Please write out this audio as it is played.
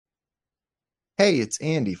Hey, it's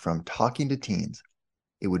Andy from Talking to Teens.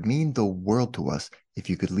 It would mean the world to us if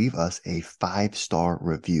you could leave us a 5-star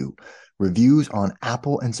review. Reviews on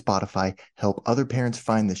Apple and Spotify help other parents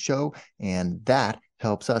find the show, and that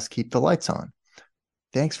helps us keep the lights on.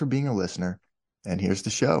 Thanks for being a listener, and here's the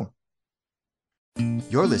show.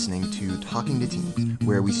 You're listening to Talking to Teens,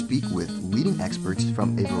 where we speak with leading experts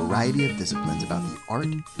from a variety of disciplines about the art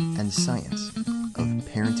and science of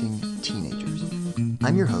parenting teenagers.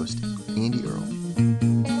 I'm your host, Andy Earle.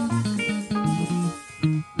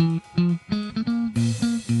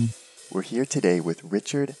 We're here today with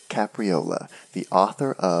Richard Capriola, the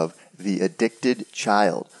author of The Addicted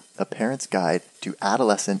Child, A Parent's Guide to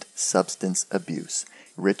Adolescent Substance Abuse.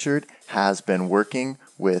 Richard has been working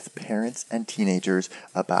with parents and teenagers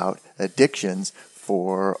about addictions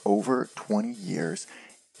for over 20 years.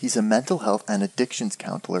 He's a mental health and addictions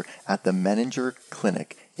counselor at the Menninger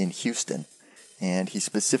Clinic in Houston, and he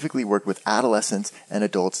specifically worked with adolescents and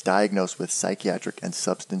adults diagnosed with psychiatric and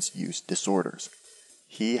substance use disorders.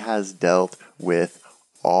 He has dealt with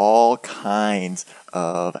all kinds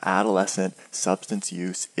of adolescent substance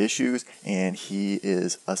use issues, and he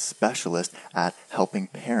is a specialist at helping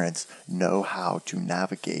parents know how to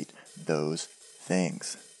navigate those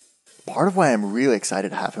things. Part of why I'm really excited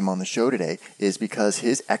to have him on the show today is because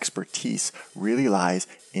his expertise really lies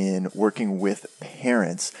in working with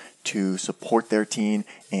parents to support their teen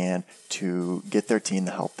and to get their teen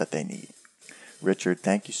the help that they need. Richard,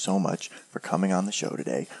 thank you so much for coming on the show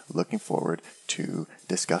today. Looking forward to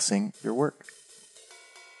discussing your work.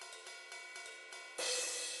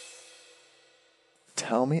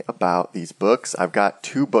 Tell me about these books. I've got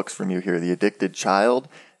 2 books from you here, The Addicted Child,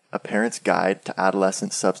 A Parent's Guide to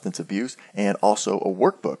Adolescent Substance Abuse, and also a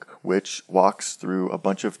workbook which walks through a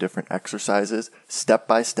bunch of different exercises, step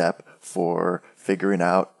by step, for figuring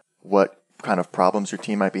out what kind of problems your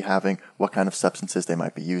teen might be having, what kind of substances they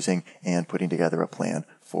might be using, and putting together a plan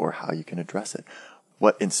for how you can address it.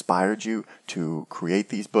 What inspired you to create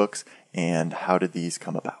these books, and how did these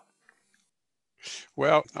come about?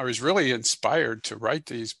 Well, I was really inspired to write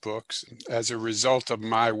these books as a result of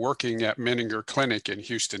my working at Menninger Clinic in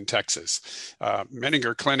Houston, Texas.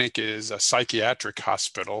 Menninger Clinic is a psychiatric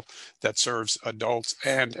hospital that serves adults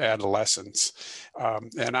and adolescents.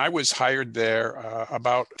 And I was hired there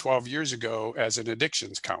about 12 years ago as an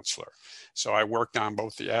addictions counselor. So I worked on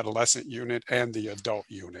both the adolescent unit and the adult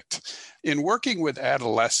unit. In working with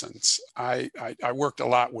adolescents, I worked a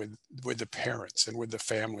lot with the parents and with the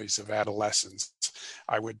families of adolescents.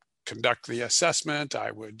 I would conduct the assessment,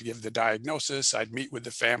 I would give the diagnosis, I'd meet with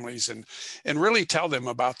the families and really tell them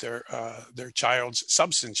about their child's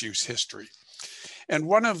substance use history. And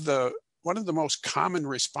one of the most common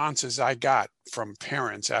responses I got from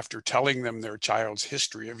parents after telling them their child's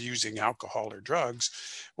history of using alcohol or drugs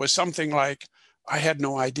was something like, I had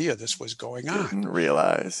no idea this was going on. Didn't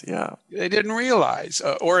realize, yeah. They didn't realize.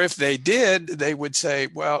 Or if they did, they would say,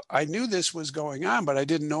 well, I knew this was going on, but I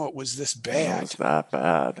didn't know it was this It was bad. that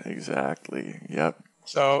bad, exactly, yep.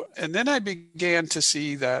 So, and then I began to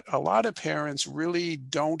see that a lot of parents really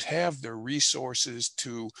don't have the resources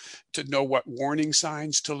to know what warning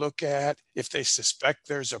signs to look at. If they suspect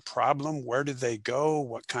there's a problem, where do they go?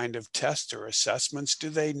 What kind of tests or assessments do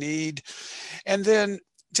they need? And then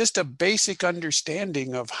just a basic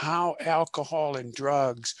understanding of how alcohol and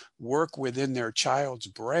drugs work within their child's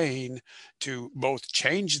brain to both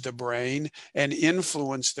change the brain and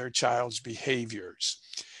influence their child's behaviors.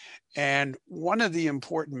 And one of the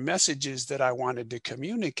important messages that I wanted to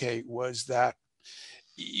communicate was that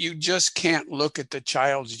you just can't look at the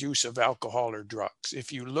child's use of alcohol or drugs.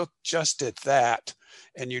 If you look just at that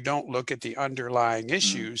and you don't look at the underlying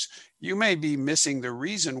issues, you may be missing the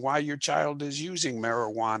reason why your child is using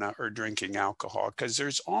marijuana or drinking alcohol, because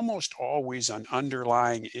there's almost always an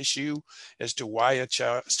underlying issue as to why a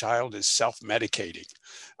child is self-medicating.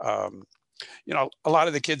 A lot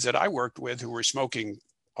of the kids that I worked with who were smoking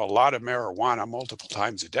a lot of marijuana multiple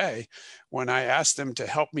times a day, when I asked them to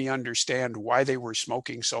help me understand why they were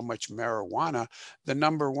smoking so much marijuana, the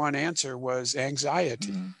number one answer was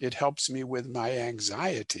anxiety. It helps me with my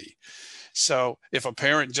anxiety. So if a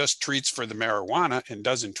parent just treats for the marijuana and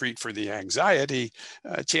doesn't treat for the anxiety,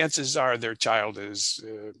 chances are their child is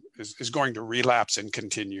going to relapse and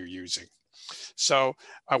continue using. So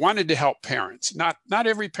I wanted to help parents. Not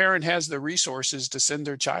every parent has the resources to send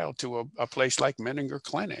their child to a place like Menninger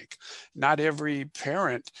Clinic. Not every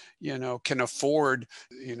parent, can afford,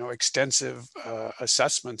 extensive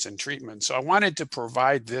assessments and treatment. So I wanted to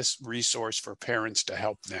provide this resource for parents to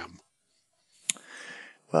help them.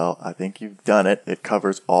 Well, I think you've done it. It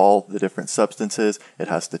covers all the different substances. It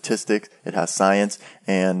has statistics. It has science.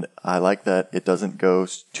 And I like that it doesn't go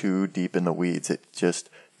too deep in the weeds. It just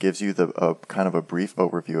gives you a kind of a brief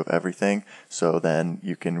overview of everything. So then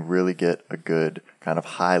you can really get a good kind of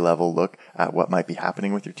high level look at what might be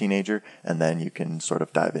happening with your teenager. And then you can sort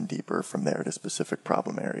of dive in deeper from there to specific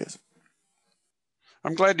problem areas.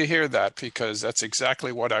 I'm glad to hear that, because that's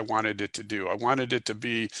exactly what I wanted it to do. I wanted it to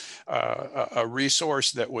be a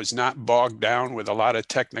resource that was not bogged down with a lot of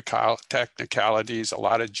technicalities, a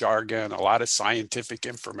lot of jargon, a lot of scientific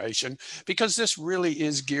information, because this really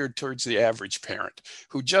is geared towards the average parent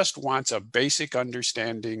who just wants a basic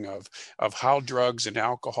understanding of how drugs and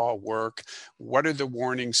alcohol work. What are the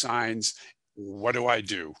warning signs? What do I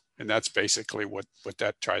do? And that's basically what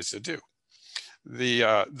that tries to do. The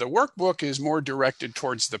workbook is more directed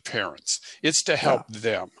towards the parents. It's to help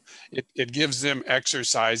them. It gives them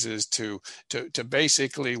exercises to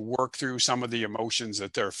basically work through some of the emotions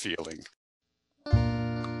that they're feeling.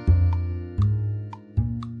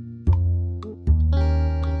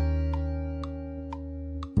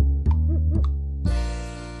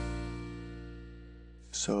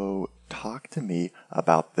 So talk to me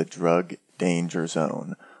about the drug danger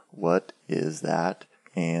zone. What is that?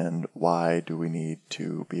 And why do we need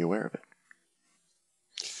to be aware of it?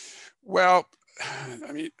 Well,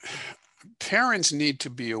 I mean, parents need to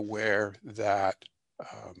be aware that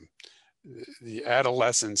the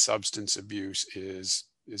adolescent substance abuse is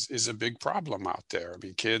a big problem out there. I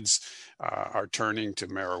mean, kids are turning to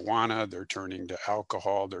marijuana, they're turning to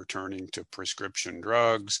alcohol, they're turning to prescription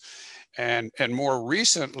drugs. And more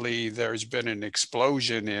recently, there's been an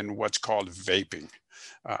explosion in what's called vaping.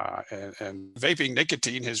 And vaping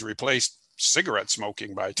nicotine has replaced cigarette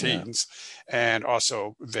smoking by teens, and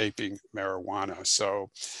also vaping marijuana.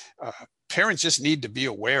 So parents just need to be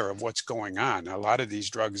aware of what's going on. A lot of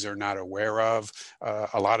these drugs they're not aware of.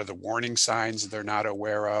 A lot of the warning signs they're not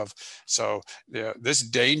aware of. So this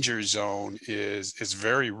danger zone is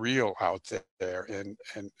very real out there, and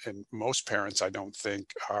most parents, I don't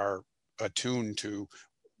think, are attuned to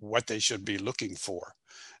what they should be looking for.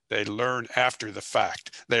 They learn after the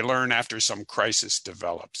fact. They learn after some crisis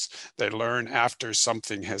develops. They learn after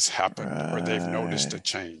something has happened or they've noticed a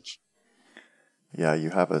change. Yeah, you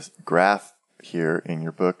have a graph here in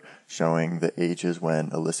your book showing the ages when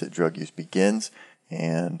illicit drug use begins,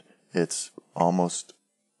 and it's almost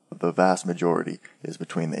the vast majority is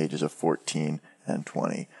between the ages of 14 and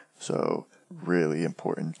 20. So really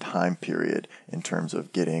important time period in terms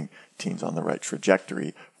of getting teens on the right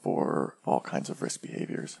trajectory for all kinds of risk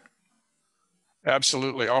behaviors.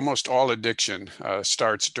 Absolutely. Almost all addiction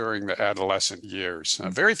starts during the adolescent years.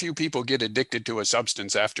 Very few people get addicted to a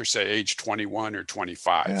substance after, say, age 21 or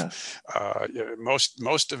 25.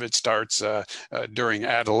 Most of it starts during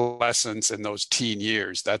adolescence and those teen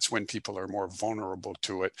years. That's when people are more vulnerable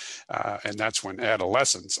to it, and that's when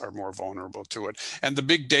adolescents are more vulnerable to it. And the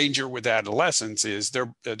big danger with adolescents is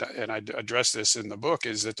and I address this in the book,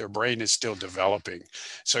 is that their brain is still developing.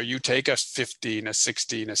 So you take a 15, a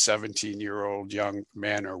 16, a 17-year-old young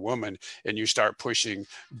man or woman, and you start pushing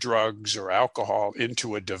drugs or alcohol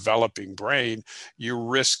into a developing brain, you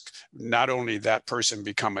risk not only that person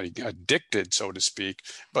becoming addicted, so to speak,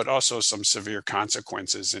 but also some severe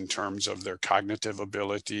consequences in terms of their cognitive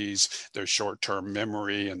abilities, their short-term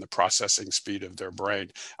memory, and the processing speed of their brain.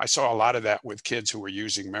 I saw a lot of that with kids who were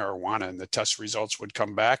using marijuana, and the test results would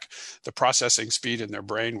come back. The processing speed in their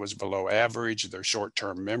brain was below average. Their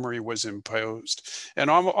short-term memory was imposed. And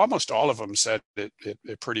almost all of them said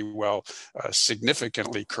it pretty well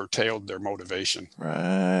significantly curtailed their motivation.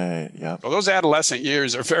 Right. Yeah. Well, those adolescent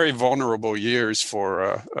years are very vulnerable years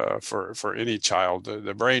for any child.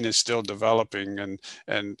 The brain is still developing,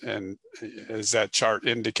 and as that chart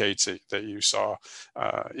indicates that you saw,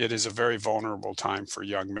 it is a very vulnerable time for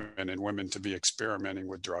young men and women to be experimenting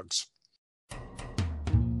with drugs.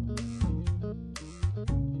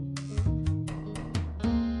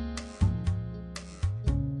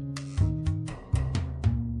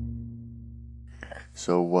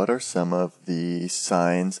 So what are some of the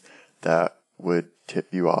signs that would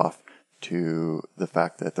tip you off to the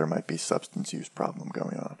fact that there might be substance use problem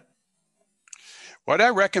going on? What I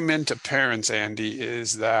recommend to parents, Andy,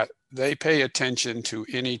 is that they pay attention to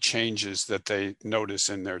any changes that they notice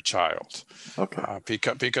in their child, Okay.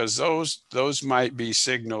 because those might be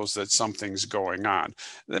signals that something's going on.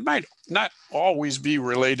 They might not always be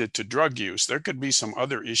related to drug use. There could be some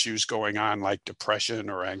other issues going on, like depression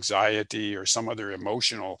or anxiety or some other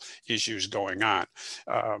emotional issues going on.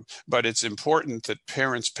 But it's important that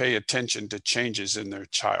parents pay attention to changes in their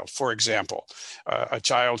child. For example, a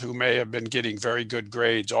child who may have been getting very good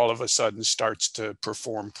grades all of a sudden starts to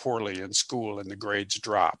perform poorly in school and the grades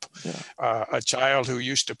drop. Yeah. A child who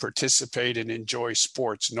used to participate and enjoy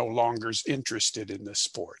sports no longer is interested in the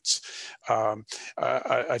sports.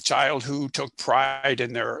 A child who took pride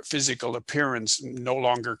in their physical appearance no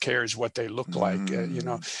longer cares what they look like.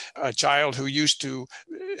 A child who used to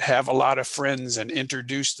have a lot of friends and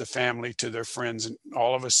introduce the family to their friends, and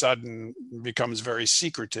all of a sudden becomes very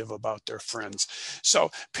secretive about their friends.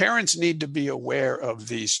 So parents need to be aware of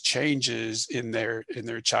these changes in their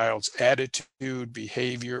child's attitude,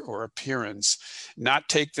 behavior, or appearance, not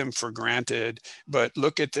take them for granted, but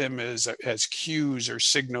look at them as cues or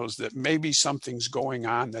signals that maybe something's going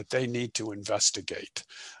on that they need to investigate.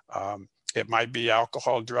 It might be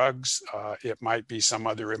alcohol, drugs. It might be some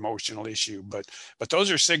other emotional issue, but those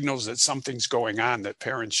are signals that something's going on that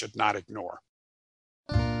parents should not ignore.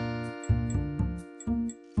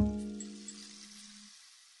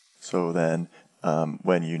 So then,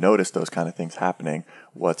 when you notice those kind of things happening,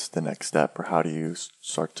 what's the next step, or how do you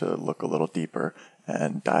start to look a little deeper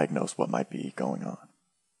and diagnose what might be going on?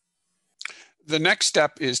 The next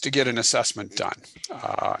step is to get an assessment done,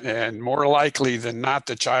 and more likely than not,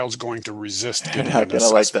 the child's going to resist getting an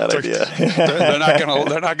assessment. Like that idea. They're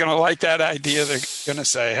not going to like that idea. They're going to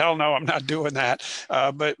say, "Hell no, I'm not doing that."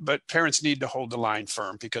 But parents need to hold the line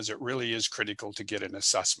firm, because it really is critical to get an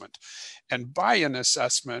assessment. And by an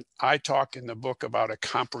assessment, I talk in the book about a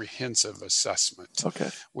comprehensive assessment. Okay.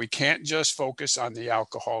 We can't just focus on the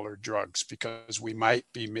alcohol or drugs, because we might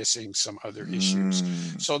be missing some other issues.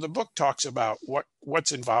 So the book talks about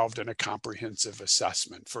what's involved in a comprehensive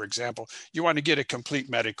assessment. For example, you want to get a complete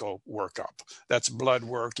medical workup. That's blood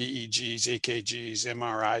work, EEGs, EKGs,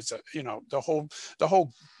 MRIs, the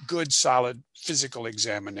whole good, solid physical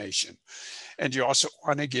examination. And you also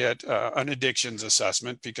want to get an addictions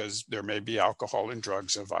assessment, because there may be alcohol and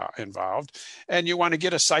drugs involved. And you want to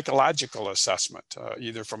get a psychological assessment,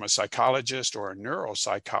 either from a psychologist or a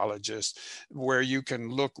neuropsychologist, where you can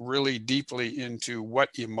look really deeply into what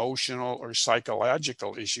emotional or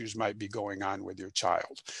psychological issues might be going on with your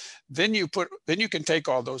child. Then you can take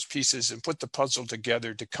all those pieces and put the puzzle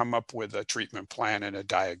together to come up with a treatment plan and a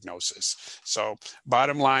diagnosis. So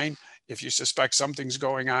bottom line, if you suspect something's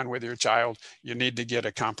going on with your child, you need to get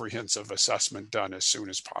a comprehensive assessment done as soon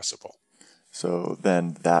as possible. So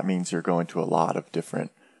then that means you're going to a lot of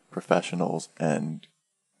different professionals and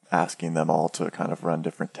asking them all to kind of run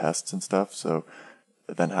different tests and stuff. So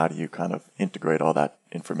then how do you kind of integrate all that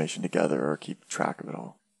information together or keep track of it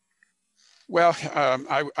all? Well,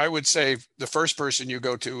 I would say the first person you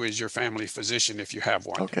go to is your family physician, if you have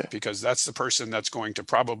one, okay, because that's the person that's going to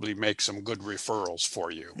probably make some good referrals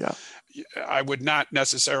for you. Yeah. I would not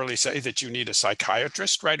necessarily say that you need a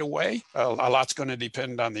psychiatrist right away. A lot's going to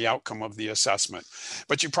depend on the outcome of the assessment,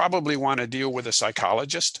 but you probably want to deal with a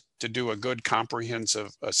psychologist to do a good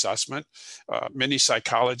comprehensive assessment. Many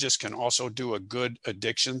psychologists can also do a good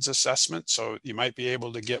addictions assessment. So you might be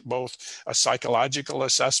able to get both a psychological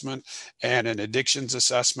assessment and an addictions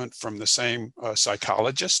assessment from the same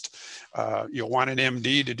psychologist. You'll want an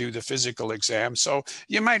MD to do the physical exam. So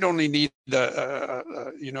you might only need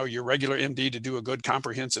your regular MD to do a good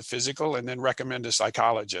comprehensive physical, and then recommend a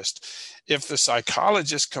psychologist. If the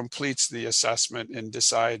psychologist completes the assessment and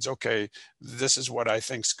decides, okay, this is what I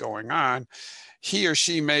think's going on, he or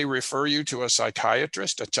she may refer you to a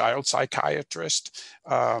psychiatrist, a child psychiatrist,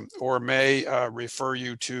 or may refer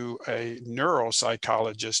you to a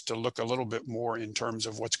neuropsychologist to look a little bit more in terms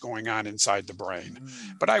of what's going on inside the brain.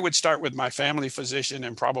 But I would start with my family physician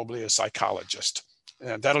and probably a psychologist.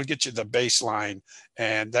 And that'll get you the baseline,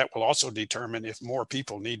 and that will also determine if more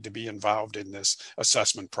people need to be involved in this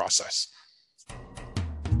assessment process.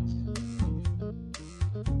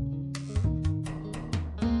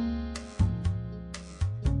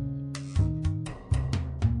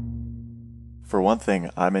 For one thing,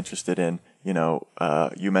 I'm interested in,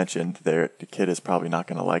 you mentioned the kid is probably not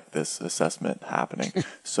going to like this assessment happening.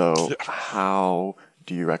 So how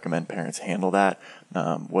do you recommend parents handle that?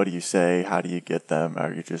 What do you say? How do you get them?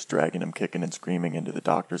 Are you just dragging them kicking and screaming into the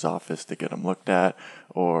doctor's office to get them looked at?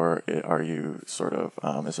 Or are you sort of,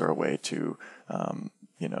 is there a way to,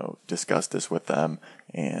 discuss this with them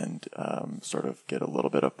and sort of get a little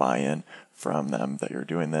bit of buy-in from them that you're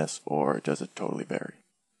doing this, or does it totally vary?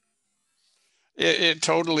 It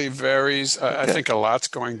totally varies. I Okay. think a lot's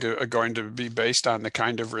going to be based on the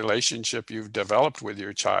kind of relationship you've developed with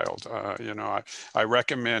your child. I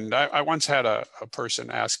recommend. I once had a person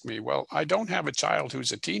ask me, "Well, I don't have a child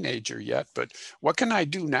who's a teenager yet, but what can I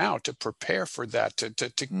do now to prepare for that?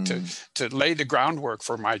 To lay the groundwork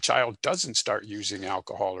for my child doesn't start using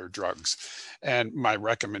alcohol or drugs?" And my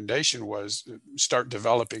recommendation was start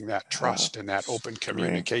developing that trust and that open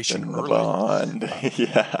communication Strengthen the early. bond.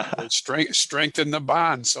 Yeah. Strengthen the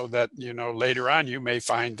bond so that later on you may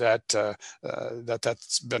find that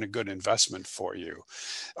that's been a good investment for you.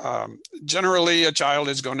 Generally, a child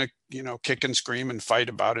is going to kick and scream and fight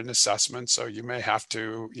about an assessment, so you may have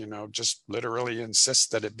to just literally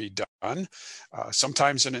insist that it be done.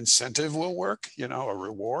 Sometimes an incentive will work, a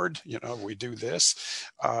reward, we do this,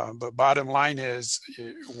 but bottom line is,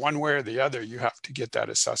 one way or the other, you have to get that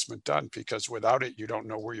assessment done, because without it you don't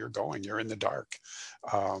know where you're going. You're in the dark.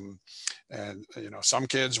 And some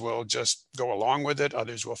kids will just go along with it,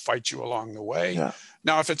 others will fight you along the way. Yeah.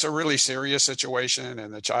 Now, if it's a really serious situation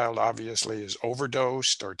and the child obviously is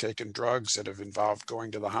overdosed or taken drugs that have involved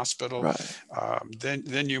going to the hospital, Right.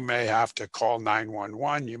 then you may have to call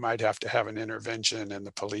 911. You might have to have an intervention, and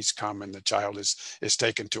the police come, and the child is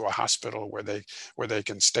taken to a hospital where they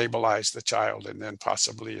can stabilize the child and then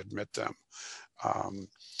possibly admit them.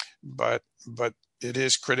 But it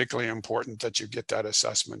is critically important that you get that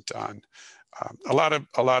assessment done. A lot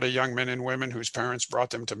of young men and women whose parents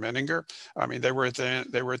brought them to Menninger, I mean, they were at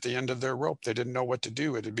the end of their rope. They didn't know what to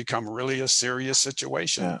do. It had become really a serious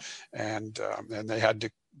situation, Yeah. and they had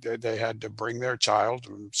to bring their child.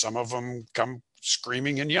 Some of them come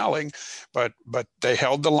screaming and yelling, but they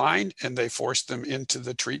held the line and they forced them into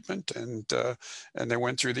the treatment, and they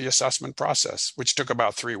went through the assessment process, which took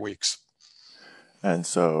about 3 weeks. And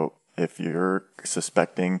so if you're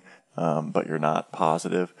suspecting, but you're not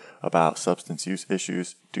positive about substance use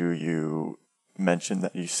issues, do you mention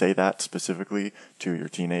that, you say that specifically to your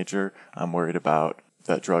teenager? I'm worried about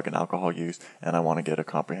that drug and alcohol use, and I want to get a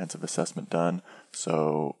comprehensive assessment done.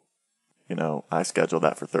 So, I schedule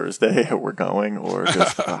that for Thursday. We're going, or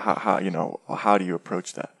just how do you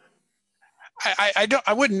approach that?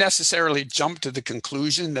 I wouldn't necessarily jump to the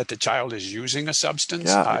conclusion that the child is using a substance.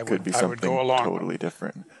 Yeah, it could be I would go something along. totally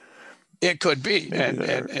different. It could be, Maybe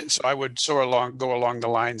and so I would go along the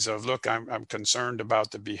lines of, look, I'm concerned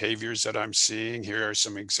about the behaviors that I'm seeing. Here are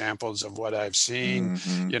some examples of what I've seen.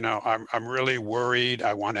 Mm-hmm. I'm really worried.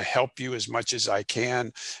 I want to help you as much as I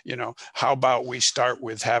can. How about we start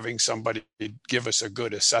with having somebody give us a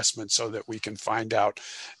good assessment so that we can find out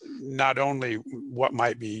not only what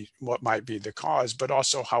might be the cause, but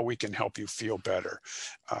also how we can help you feel better.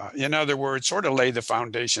 In other words, sort of lay the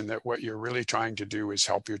foundation that what you're really trying to do is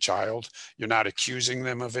help your child. You're not accusing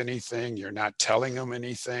them of anything. You're not telling them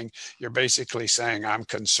anything. You're basically saying, I'm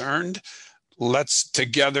concerned. Let's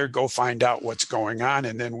together go find out what's going on,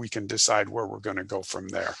 and then we can decide where we're going to go from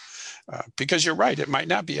there. Because you're right, it might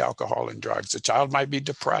not be alcohol and drugs. The child might be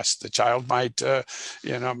depressed. The child might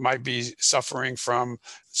be suffering from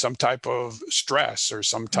some type of stress or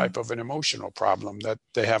some type of an emotional problem that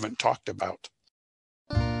they haven't talked about.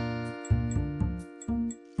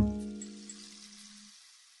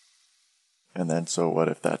 And then, so what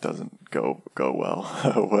if that doesn't go well?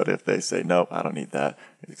 What if they say, nope, I don't need that.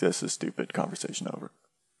 This is stupid, conversation over.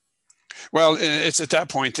 Well, it's at that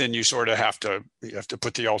point, then you sort of have to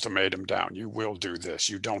put the ultimatum down. You will do this.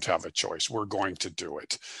 You don't have a choice. We're going to do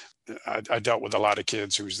it. I dealt with a lot of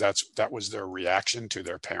kids that was their reaction to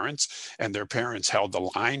their parents, and their parents held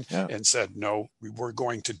the line and said, no, we were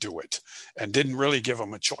going to do it, and didn't really give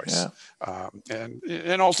them a choice.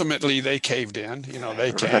 And ultimately they caved in.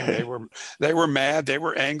 They came. Right. They were mad. They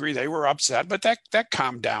were angry. They were upset. But that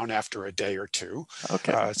calmed down after a day or two.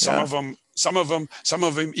 Okay. Some of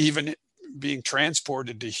them even being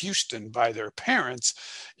transported to Houston by their parents,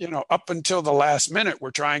 up until the last minute, were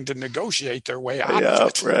trying to negotiate their way out of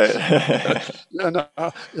it. Right.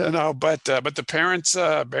 But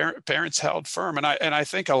the parents held firm, and I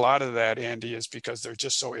think a lot of that, Andy, is because they're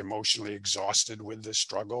just so emotionally exhausted with this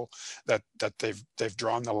struggle that they've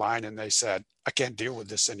drawn the line, and they said, I can't deal with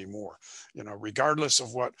this anymore. Regardless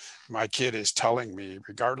of what my kid is telling me,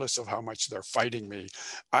 regardless of how much they're fighting me,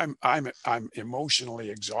 I'm emotionally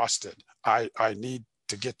exhausted. I need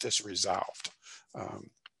to get this resolved.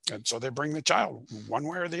 And so they bring the child one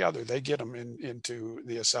way or the other. They get them into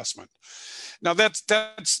the assessment. Now that's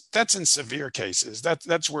in severe cases.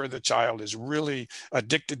 That's where the child is really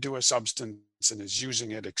addicted to a substance adolescent is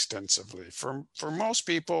using it extensively. For most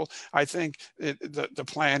people, I think the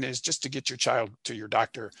plan is just to get your child to your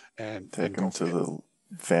doctor and Take go them to fit. the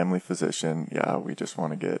family physician. Yeah, we just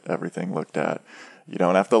want to get everything looked at. You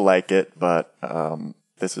don't have to like it, but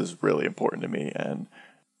this is really important to me, and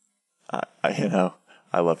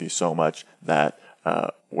I love you so much that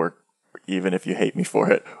we're, even if you hate me for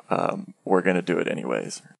it, we're gonna do it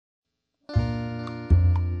anyways.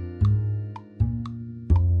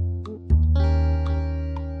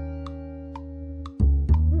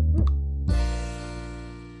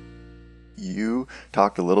 You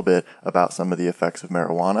talked a little bit about some of the effects of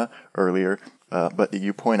marijuana earlier, but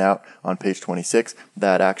you point out on page 26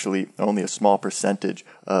 that actually only a small percentage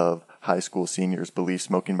of high school seniors believe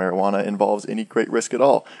smoking marijuana involves any great risk at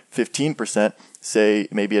all. 15% say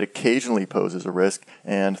maybe it occasionally poses a risk,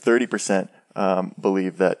 and 30%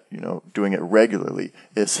 believe that doing it regularly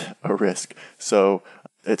is a risk. So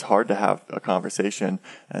it's hard to have a conversation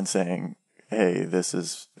and saying, hey, this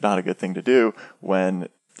is not a good thing to do, when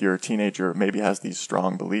your teenager maybe has these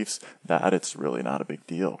strong beliefs that it's really not a big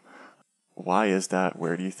deal. Why is that?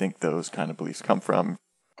 Where do you think those kind of beliefs come from?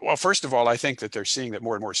 Well, first of all, I think that they're seeing that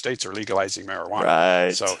more and more states are legalizing marijuana.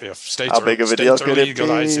 Right. So if How big of a deal could it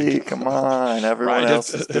legalizing, be? Come on, everyone right,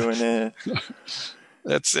 else is doing it.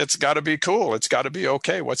 It's got to be cool. It's got to be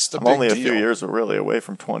okay. What's the I'm big only a deal? few years really away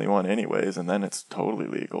from 21 anyways, and then it's totally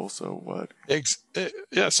legal. So what?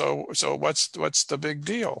 Yeah. So what's the big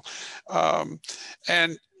deal?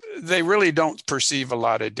 And they really don't perceive a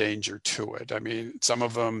lot of danger to it. I mean, some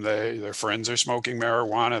of them, their friends are smoking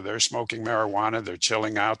marijuana. They're smoking marijuana. They're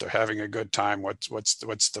chilling out. They're having a good time. What's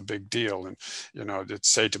the big deal? And to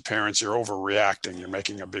say to parents, you're overreacting. You're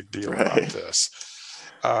making a big deal about this.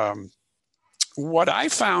 What I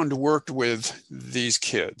found worked with these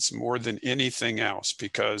kids more than anything else,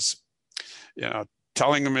 because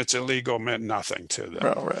telling them it's illegal meant nothing to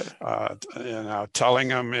them. Oh, right. Telling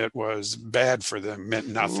them it was bad for them meant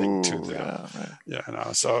nothing to them. Yeah,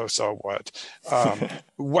 right. So what?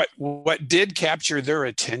 What did capture their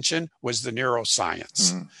attention was the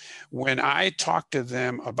neuroscience. When I talked to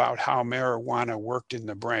them about how marijuana worked in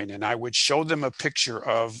the brain, and I would show them a picture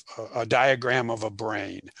of a diagram of a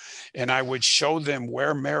brain, and I would show them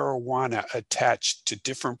where marijuana attached to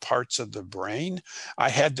different parts of the brain, I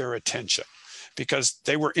had their attention, because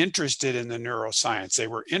they were interested in the neuroscience. They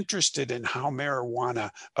were interested in how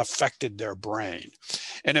marijuana affected their brain.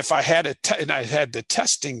 And if I had I had the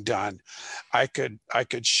testing done, I could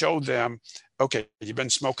show them, okay, you've been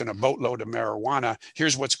smoking a boatload of marijuana.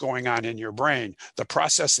 Here's what's going on in your brain. The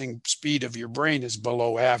processing speed of your brain is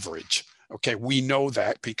below average. Okay, we know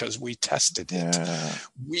that because we tested it. Yeah.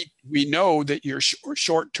 We know that your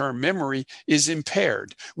short-term memory is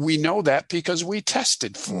impaired. We know that because we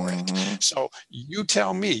tested for it. So you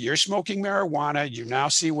tell me you're smoking marijuana, you now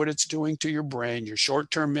see what it's doing to your brain, your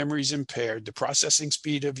short-term memory is impaired, the processing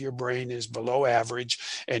speed of your brain is below average,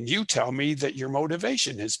 and you tell me that your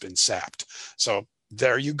motivation has been sapped. So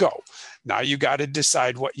there you go. Now you got to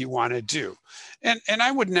decide what you want to do. And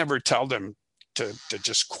I would never tell them to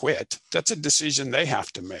just quit. That's a decision they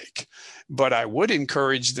have to make. But I would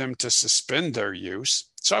encourage them to suspend their use.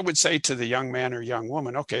 So I would say to the young man or young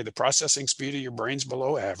woman, okay, the processing speed of your brain's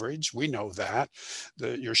below average. We know that.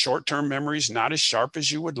 Your short-term memory is not as sharp as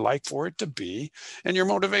you would like for it to be, and your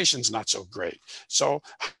motivation's not so great. So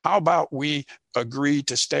how about we agree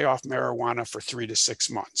to stay off marijuana for 3 to 6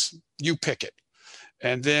 months? You pick it.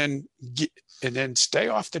 And then stay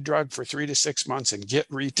off the drug for 3 to 6 months and get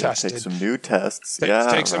retested. Take some new tests.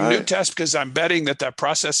 Take some new tests, because I'm betting that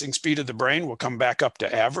processing speed of the brain will come back up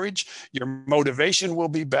to average. Your motivation will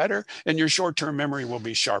be better, and your short-term memory will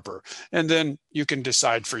be sharper. And then you can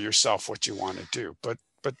decide for yourself what you want to do. But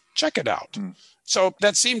check it out. So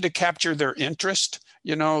that seemed to capture their interest.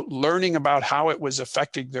 Learning about how it was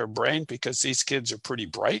affecting their brain, because these kids are pretty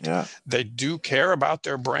bright. Yeah. They do care about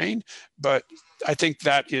their brain, but I think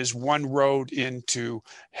that is one road into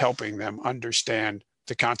helping them understand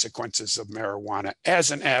the consequences of marijuana as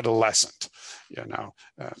an adolescent.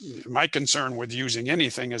 My concern with using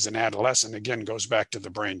anything as an adolescent, again, goes back to the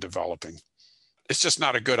brain developing. It's just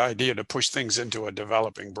not a good idea to push things into a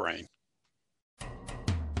developing brain.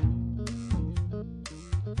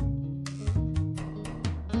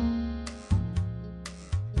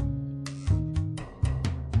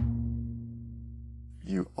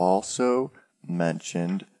 You also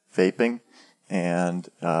mentioned vaping and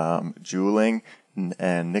juuling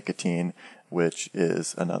and nicotine, which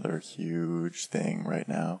is another huge thing right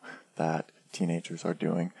now that teenagers are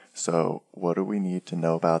doing. So what do we need to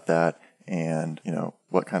know about that? And,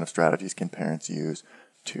 what kind of strategies can parents use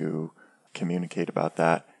to communicate about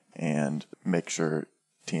that and make sure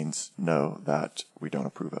teens know that we don't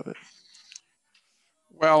approve of it?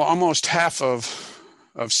 Well, almost half of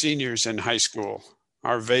seniors in high school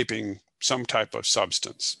are vaping some type of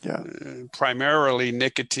substance, Yeah. primarily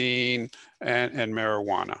nicotine and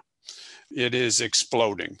marijuana. It is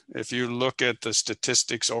exploding. If you look at the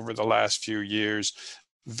statistics over the last few years,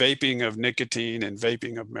 vaping of nicotine and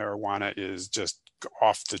vaping of marijuana is just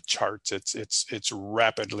off the charts. It's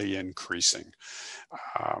rapidly increasing,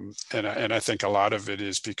 and I think a lot of it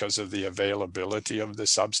is because of the availability of the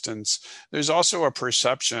substance. There's also a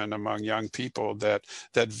perception among young people that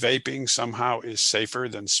vaping somehow is safer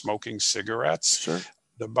than smoking cigarettes. Sure.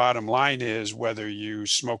 The bottom line is whether you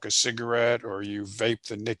smoke a cigarette or you vape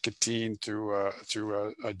the nicotine through a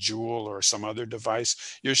Juul or some other device,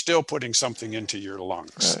 you're still putting something into your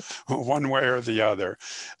lungs, Right. one way or the other.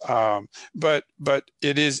 But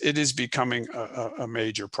it is becoming a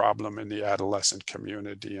major problem in the adolescent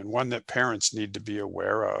community, and one that parents need to be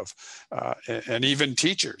aware of, and even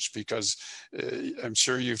teachers, because I'm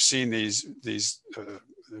sure you've seen these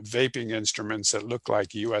vaping instruments that look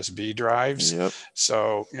like USB drives. Yep.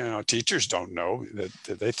 So, teachers don't know that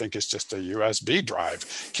they think it's just a USB drive.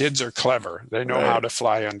 Kids are clever. They know how Right. to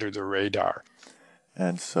fly under the radar.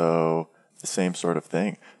 And so the same sort of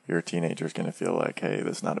thing. Your teenager's going to feel like, hey,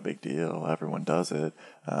 this is not a big deal. Everyone does it.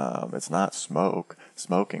 It's not smoke.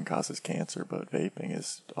 Smoking causes cancer, but vaping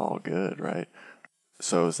is all good, right?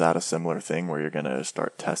 So is that a similar thing where you're going to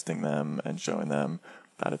start testing them and showing them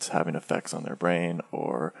that it's having effects on their brain,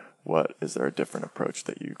 or what is there a different approach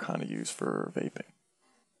that you kind of use for vaping?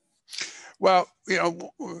 Well,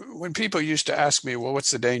 when people used to ask me, well,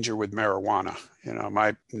 what's the danger with marijuana?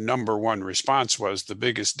 My number one response was the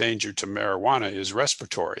biggest danger to marijuana is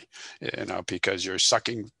respiratory, because you're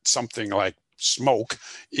sucking something like smoke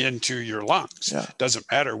into your lungs. Yeah. Doesn't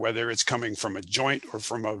matter whether it's coming from a joint or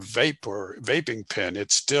from a vape or vaping pen,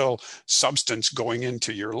 it's still substance going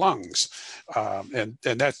into your lungs. And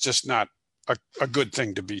that's just not a good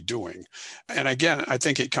thing to be doing. And again, I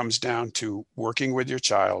think it comes down to working with your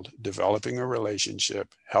child, developing a relationship,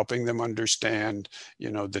 helping them understand,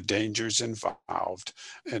 the dangers involved,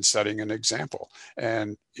 and setting an example.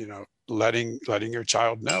 And, letting your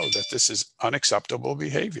child know that this is unacceptable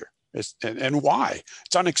behavior. And why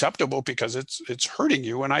it's unacceptable, because it's hurting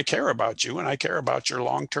you, and I care about you, and I care about your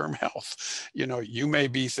long-term health. You may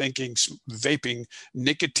be thinking vaping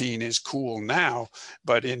nicotine is cool now,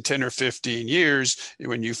 but in 10 or 15 years,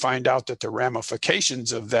 when you find out that the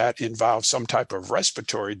ramifications of that involve some type of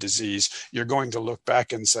respiratory disease, you're going to look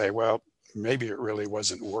back and say, well, maybe it really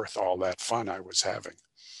wasn't worth all that fun I was having.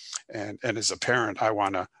 And as a parent, I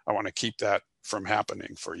want to keep that from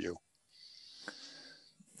happening for you.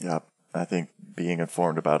 Yeah, I think being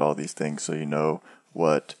informed about all these things so you know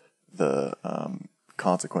what the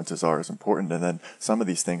consequences are is important. And then some of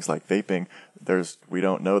these things like vaping, we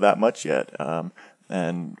don't know that much yet.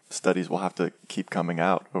 And studies will have to keep coming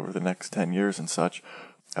out over the next 10 years and such.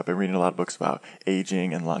 I've been reading a lot of books about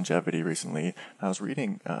aging and longevity recently. I was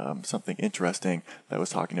reading something interesting that was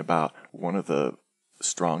talking about one of the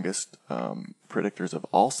strongest predictors of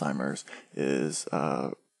Alzheimer's is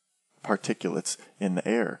particulates in the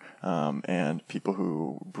air, and people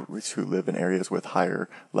who live in areas with higher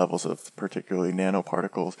levels of particularly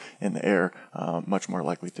nanoparticles in the air, much more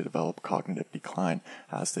likely to develop cognitive decline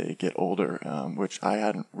as they get older, which I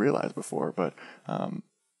hadn't realized before, but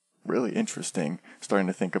really interesting, starting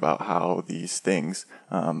to think about how these things,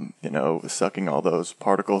 sucking all those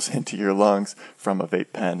particles into your lungs from a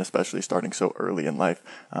vape pen, especially starting so early in life,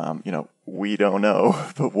 we don't know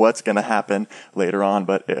but what's going to happen later on,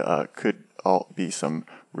 but it could all be some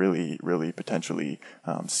really, really potentially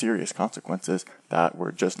serious consequences that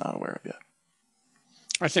we're just not aware of yet.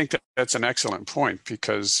 I think that's an excellent point,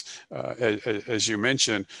 because as you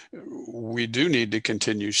mentioned, we do need to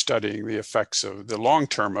continue studying the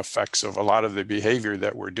long-term effects of a lot of the behavior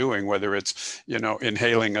that we're doing, whether it's,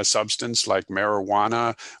 inhaling a substance like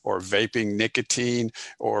marijuana or vaping nicotine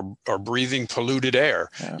or breathing polluted air.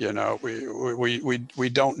 Yeah. We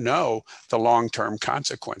don't know the long-term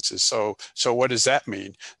consequences. So what does that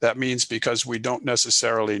mean? That means because we don't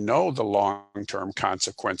necessarily know the long-term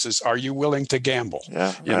consequences, are you willing to gamble?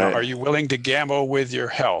 Yeah. Right. Are you willing to gamble with your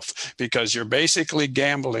health? Because you're basically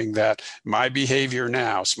gambling that my behavior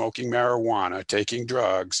now, smoking marijuana, taking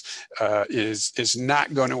drugs, is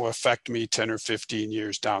not going to affect me 10 or 15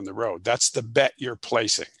 years down the road. That's the bet you're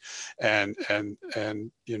placing. And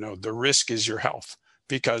the risk is your health,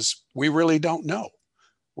 because we really don't know.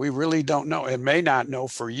 we really don't know, and may not know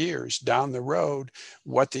for years down the road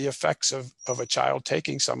what the effects of a child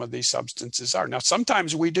taking some of these substances are. Now,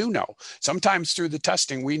 sometimes we do know. Sometimes through the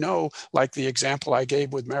testing, we know, like the example I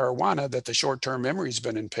gave with marijuana, that the short-term memory's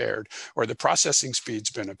been impaired or the processing speed's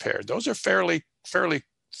been impaired. Those are fairly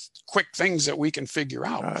quick things that we can figure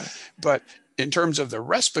out. Right. But in terms of the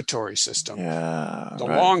respiratory system, the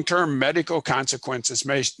long-term medical consequences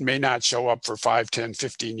may not show up for 5, 10,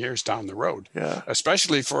 15 years down the road,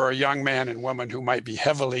 especially for a young man and woman who might be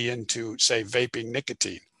heavily into, say, vaping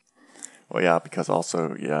nicotine. Well, yeah, because also,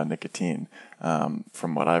 nicotine,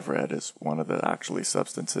 from what I've read, is one of the actually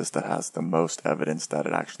substances that has the most evidence that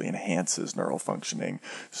it actually enhances neural functioning.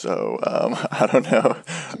 So I don't know.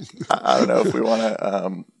 I don't know if we want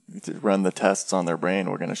to run the tests on their brain.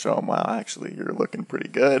 We're going to show them, wow, actually, you're looking pretty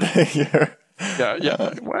good. Well,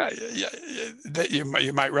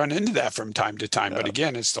 you might run into that from time to time. But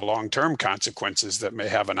again, it's the long-term consequences that may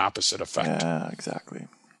have an opposite effect. Yeah, exactly.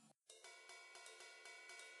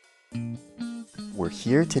 We're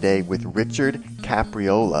here today with Richard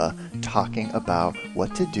Capriola talking about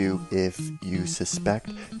what to do if you suspect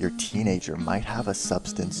your teenager might have a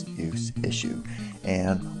substance use issue.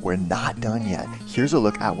 And we're not done yet. Here's a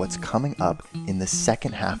look at what's coming up in the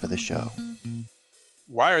second half of the show.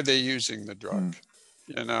 Why are they using the drug?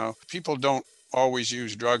 People don't always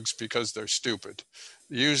use drugs because they're stupid.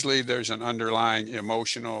 Usually there's an underlying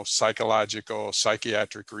emotional, psychological,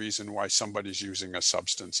 psychiatric reason why somebody's using a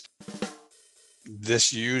substance.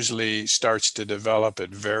 This usually starts to develop at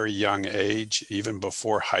very young age, even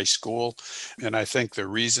before high school. And I think the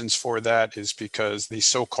reasons for that is because these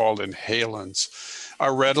so-called inhalants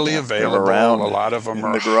are readily available. Around a lot of them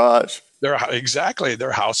in the garage.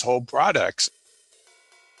 They're household products.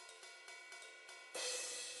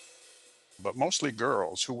 But mostly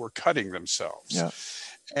girls who were cutting themselves. Yeah.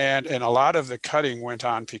 And a lot of the cutting went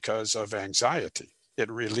on because of anxiety. It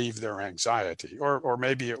relieved their anxiety, or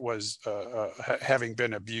maybe it was having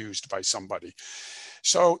been abused by somebody.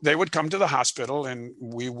 So they would come to the hospital, and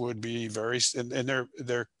we would be and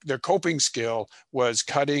their coping skill was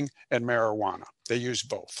cutting and marijuana. They used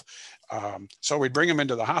both. So we'd bring them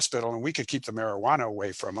into the hospital, and we could keep the marijuana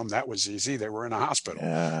away from them. That was easy. They were in a hospital.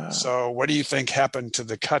 Yeah. So what do you think happened to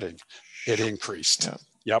the cutting? It increased.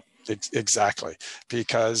 Yep, exactly.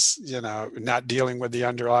 Because, not dealing with the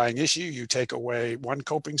underlying issue, you take away one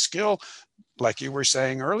coping skill, like you were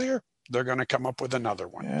saying earlier, they're going to come up with another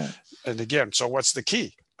one. Yeah. And again, so what's the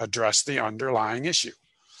key? Address the underlying issue.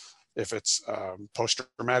 If it's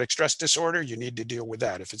post-traumatic stress disorder, you need to deal with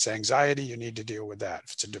that. If it's anxiety, you need to deal with that.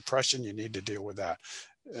 If it's a depression, you need to deal with that.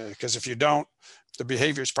 Because if you don't, the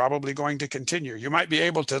behavior is probably going to continue. You might be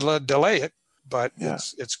able to delay it, but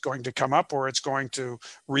it's going to come up, or it's going to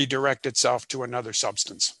redirect itself to another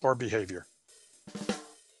substance or behavior.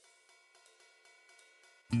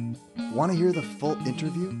 Want to hear the full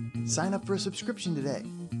interview? Sign up for a subscription today.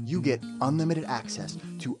 You get unlimited access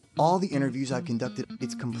to all the interviews I've conducted.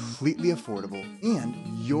 It's completely affordable, and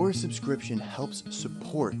your subscription helps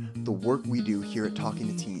support the work we do here at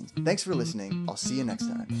Talking to Teens. Thanks for listening. I'll see you next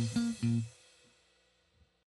time.